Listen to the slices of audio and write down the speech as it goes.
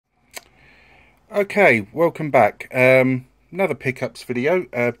Okay, welcome back. Another pickups video.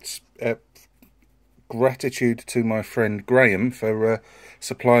 Gratitude to my friend Graham for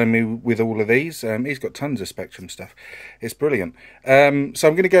supplying me with all of these. He's got tons of Spectrum stuff. It's brilliant. So I'm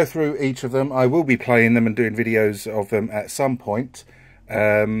going to go through each of them. I will be playing them and doing videos of them at some point,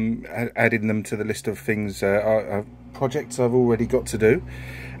 adding them to the list of things, projects I've already got to do.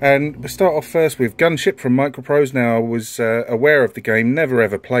 And we'll start off first with Gunship from Microprose. Now, I was aware of the game, never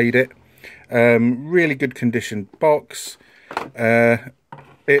ever played it. Really good condition box.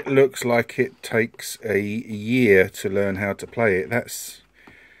 It looks like it takes a year to learn how to play it. That's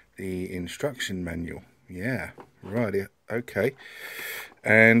the instruction manual. Yeah, right. Okay.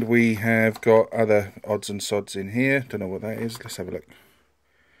 And we have got other odds and sods in here. Don't know what that is. Let's have a look.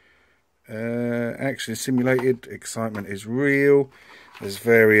 Action simulated. Excitement is real. There's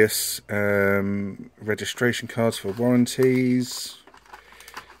various registration cards for warranties.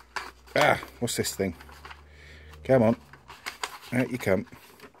 Ah, what's this thing? Come on. Out you come.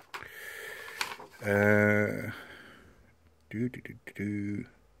 Oh,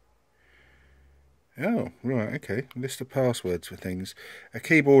 right, okay. List of passwords for things. A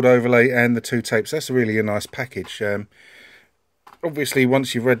keyboard overlay and the 2 tapes. That's really a nice package. Obviously,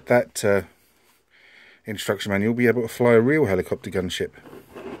 once you've read that instruction manual, you'll be able to fly a real helicopter gunship.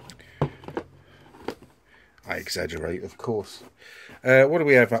 I exaggerate, of course. What do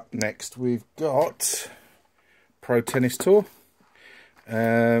we have up next? We've got Pro Tennis Tour.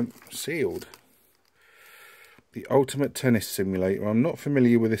 Sealed. The Ultimate Tennis Simulator. I'm not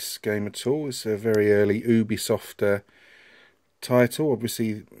familiar with this game at all. It's a very early Ubisoft title.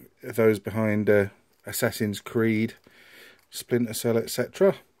 Obviously, those behind Assassin's Creed, Splinter Cell,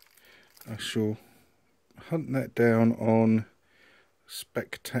 etc. I shall hunt that down on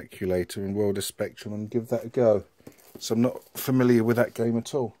Spectaculator and World of Spectrum and give that a go. So I'm not familiar with that game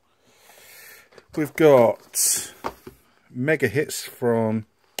at all. We've got Mega Hits from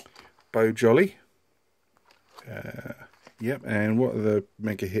Bo Jolly. Yep, and what are the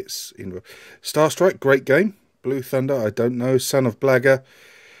Mega Hits in? Starstrike, great game. Blue Thunder, I don't know. Son of Blagger,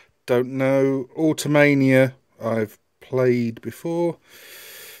 don't know. Automania, I've played before.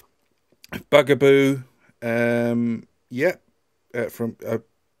 Bugaboo, yep, from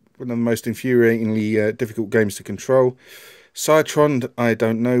one of the most infuriatingly difficult games to control. Cytron, I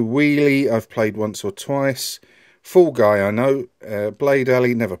don't know. Wheelie, I've played once or twice. Fall Guy, I know. Blade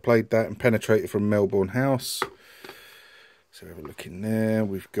Alley, never played that. And Penetrator from Melbourne House. So have a look in there.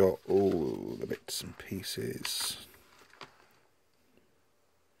 We've got all the bits and pieces.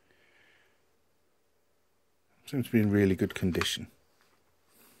 Seems to be in really good condition.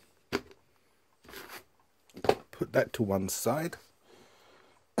 Put that to one side.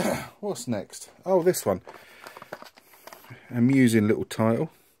 What's next? Oh, this one. Amusing little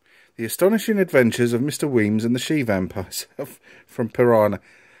title. The Astonishing Adventures of Mr. Weems and the She-Vampires from Piranha.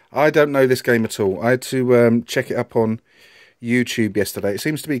 I don't know this game at all. I had to check it up on YouTube yesterday. It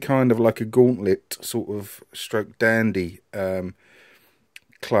seems to be kind of like a Gauntlet sort of stroke dandy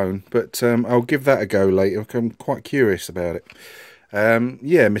clone. But I'll give that a go later. I'm quite curious about it.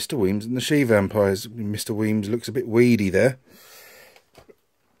 Yeah, Mr. Weems and the She-Vampires. Mr. Weems looks a bit weedy there.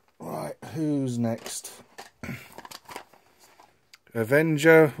 Right, who's next?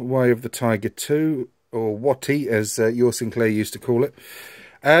 Avenger, Way of the Tiger 2, or Watty, as your Sinclair used to call it.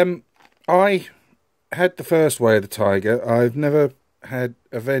 I had the first Way of the Tiger. I've never had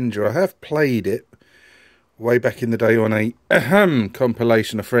Avenger. I have played it way back in the day on a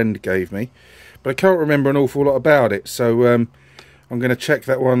compilation a friend gave me, but I can't remember an awful lot about it, so I'm going to check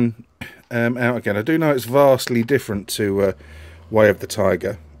that one out again. I do know it's vastly different to Way of the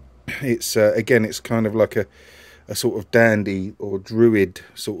Tiger. It's again, it's kind of like a sort of dandy or druid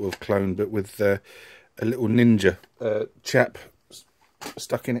sort of clone, but with a little ninja chap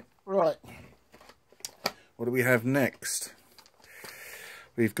stuck in it. Right. What do we have next?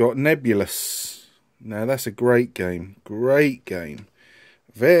 We've got Nebulous. Now that's a great game. Great game.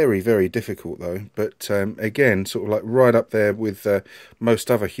 Very, very difficult though. But again, sort of like right up there with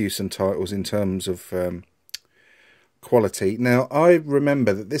most other Hewson titles in terms of quality. Now, I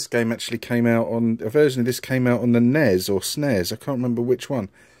remember that this game actually came out on, a version of this came out on the NES or SNES, I can't remember which one.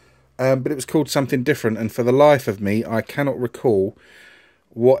 But it was called something different, and for the life of me, I cannot recall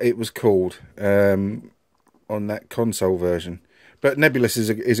what it was called on that console version. But Nebulous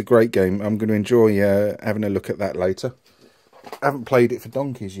is a great game. I'm going to enjoy having a look at that later. I haven't played it for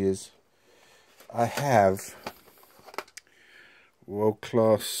donkey's years. I have World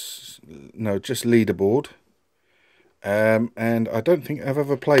Class, no, just Leaderboard. And I don't think I've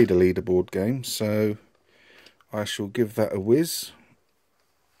ever played a leaderboard game, so I shall give that a whiz.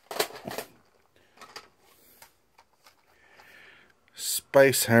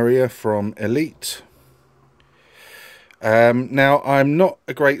 Space Harrier from Elite. Now, I'm not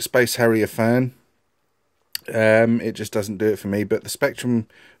a great Space Harrier fan. It just doesn't do it for me. But the Spectrum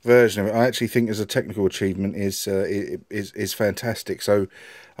version of it, I actually think, as a technical achievement, is fantastic. So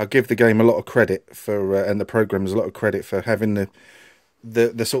I give the game a lot of credit for, and the programmers a lot of credit for having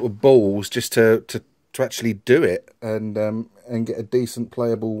the sort of balls just to actually do it and get a decent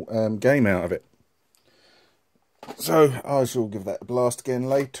playable game out of it. So I shall give that a blast again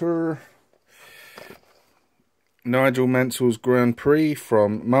later. Nigel Mansell's Grand Prix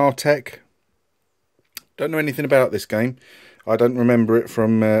from Martech. Don't know anything about this game. I don't remember it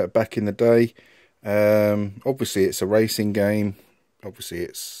from back in the day. Obviously it's a racing game. Obviously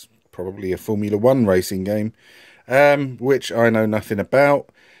it's probably a Formula 1 racing game, which I know nothing about.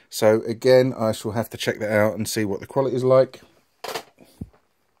 So again, I shall have to check that out and see what the quality is like.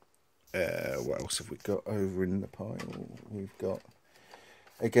 What else have we got over in the pile? We've got,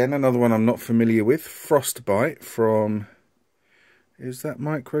 again, another one I'm not familiar with. Frostbite from, is that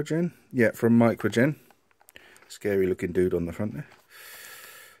Microgen? Yeah, from Microgen. Scary looking dude on the front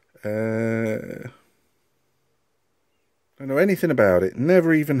there. Don't know anything about it.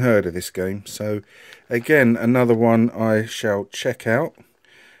 Never even heard of this game. So again, another one I shall check out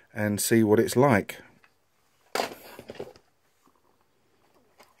and see what it's like.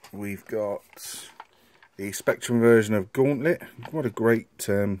 We've got the Spectrum version of Gauntlet. What a great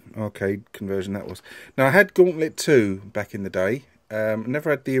arcade conversion that was. Now, I had Gauntlet 2 back in the day. Never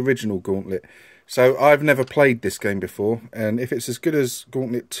had the original Gauntlet. So I've never played this game before. And if it's as good as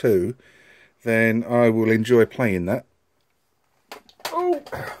Gauntlet 2, then I will enjoy playing that. Oh!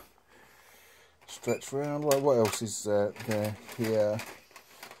 Stretch round. Right, what else is there here?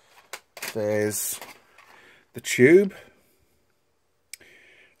 There's the Tube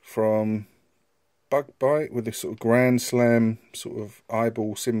from Bug Bite with this sort of Grand Slam sort of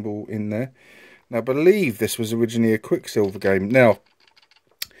eyeball symbol in there. Now, I believe this was originally a Quicksilver game. Now,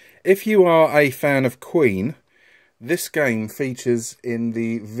 if you are a fan of Queen, this game features in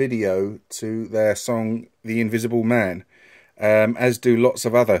the video to their song The Invisible Man, as do lots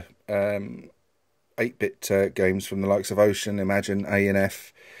of other 8-bit games from the likes of Ocean, Imagine,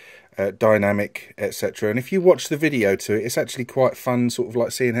 A&F, Dynamic, etc. And if you watch the video to it, it's actually quite fun, sort of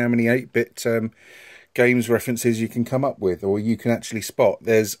like seeing how many 8-bit games references you can come up with, or you can actually spot.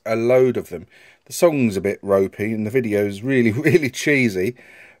 There's a load of them. The song's a bit ropey and the video's really, really cheesy,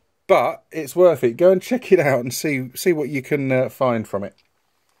 but it's worth it. Go and check it out and see what you can find from it.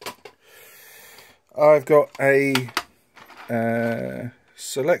 I've got a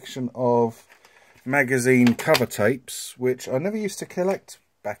selection of magazine cover tapes, which I never used to collect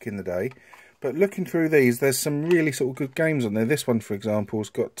back in the day, but looking through these, there's some really sort of good games on there. This one, for example, has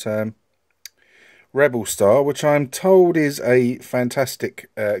got Rebel Star, which I'm told is a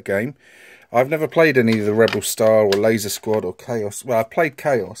fantastic game. I've never played any of the Rebel Star or Laser Squad or Chaos. Well, I've played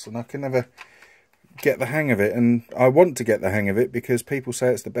Chaos and I can never get the hang of it, and I want to get the hang of it because people say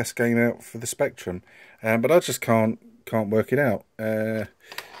it's the best game out for the Spectrum, but I just can't work it out. Yeah,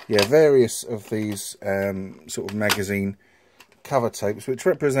 various of these sort of magazine cover tapes, which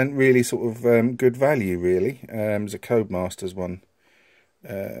represent really sort of good value, really. There's a Codemasters one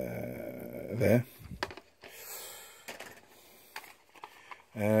there.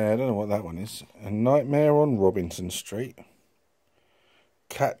 I don't know what that one is. A Nightmare on Robinson Street.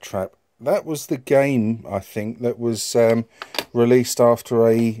 Cat Trap. That was the game, I think, that was released after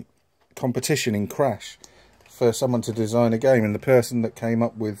a competition in Crash for someone to design a game, and the person that came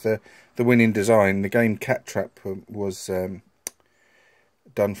up with the winning design, the game Cat Trap, was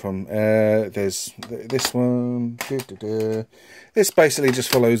done from. There's this one. This basically just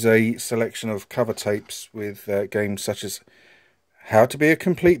follows a selection of cover tapes with games such as How to Be a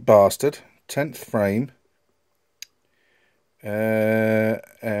Complete Bastard, 10th Frame,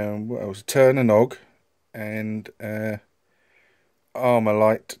 and what else? Turn a Nog, and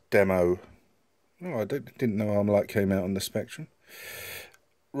Armalite Demo. Oh, I didn't know Armalite came out on the Spectrum.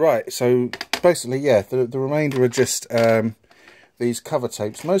 Right, so basically, yeah, the remainder are just these cover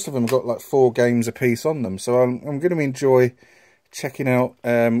tapes. Most of them got like 4 games a piece on them, so I'm going to enjoy checking out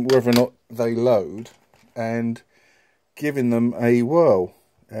whether or not they load and giving them a whirl.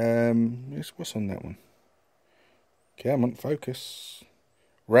 What's on that one? Come on, focus.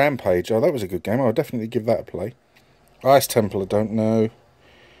 Rampage. Oh, that was a good game. I'll definitely give that a play. Ice Temple, I don't know.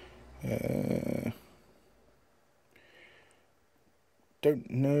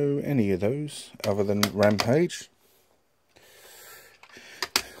 Don't know any of those other than Rampage.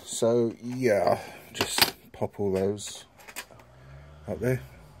 So, yeah, just pop all those up there.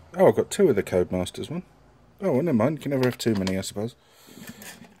 Oh, I've got 2 of the Codemasters one. Oh, well, never mind. You can never have too many, I suppose.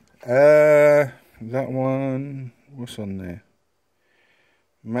 That one, what's on there?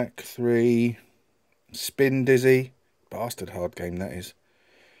 Mach 3, Spin Dizzy, bastard hard game that is.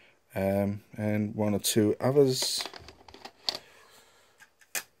 And one or two others.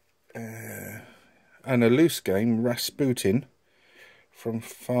 And a loose game, Rasputin from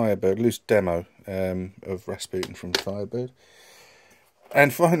Firebird, loose demo of Rasputin from Firebird.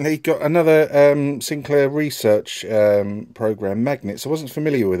 And finally got another Sinclair research program, Magnets. I wasn't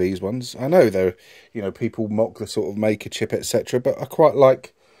familiar with these ones. I know though, you know, people mock the sort of maker chip, etc. But I quite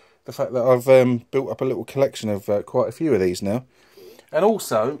like the fact that I've built up a little collection of quite a few of these now. And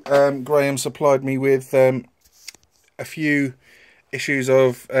also, Graham supplied me with a few issues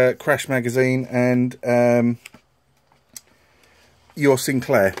of Crash Magazine and Your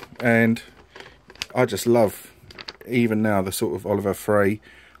Sinclair. And I just love, even now, the sort of Oliver Frey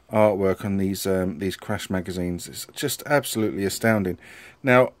artwork on these Crash magazines. It's just absolutely astounding.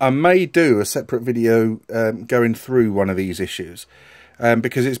 Now, I may do a separate video going through one of these issues,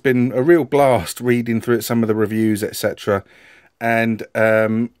 because it's been a real blast reading through it, some of the reviews, etc. And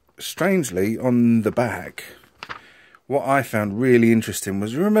strangely, on the back, what I found really interesting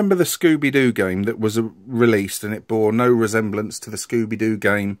was, you remember the Scooby-Doo game that was released, and it bore no resemblance to the Scooby-Doo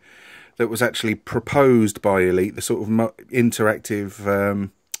game that was actually proposed by Elite, the sort of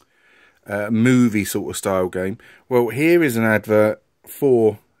interactive movie sort of style game. Well, here is an advert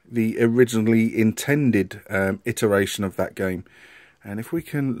for the originally intended iteration of that game. And if we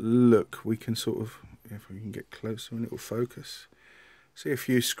can look, we can sort of, if we can get closer and it will focus, see a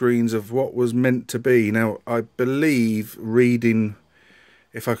few screens of what was meant to be. Now, I believe reading,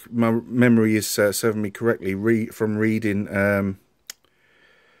 if my memory is serving me correctly, from reading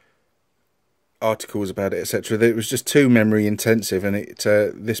articles about it, etc., that it was just too memory intensive, and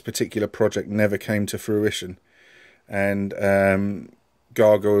this particular project never came to fruition. And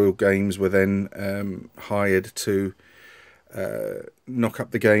Gargoyle Games were then hired to knock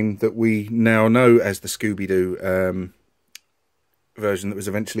up the game that we now know as the Scooby-Doo version that was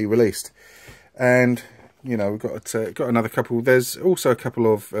eventually released. And you know, we've got another couple. There's also a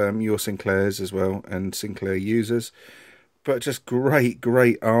couple of Your Sinclairs as well, and Sinclair users. But just great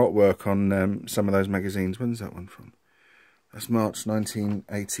artwork on some of those magazines. When's that one from? That's March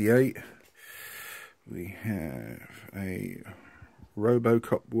 1988. We have a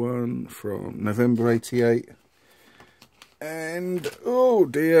Robocop one from November 88. And, oh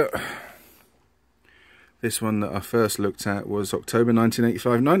dear, this one that I first looked at was October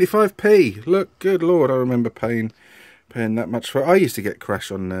 1985. 95p. Look, good lord, I remember paying that much for it. I used to get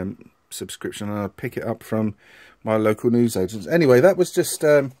Crash on subscription, and I'd pick it up from my local newsagents. Anyway, that was just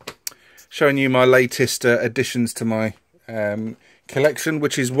showing you my latest additions to my collection,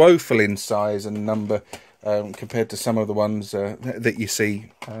 which is woeful in size and number compared to some of the ones that you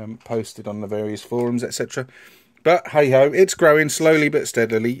see posted on the various forums, etc. But hey-ho, it's growing slowly but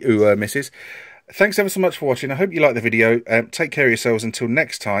steadily. Ooh, missus. Thanks ever so much for watching. I hope you liked the video. Take care of yourselves until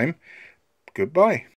next time. Goodbye.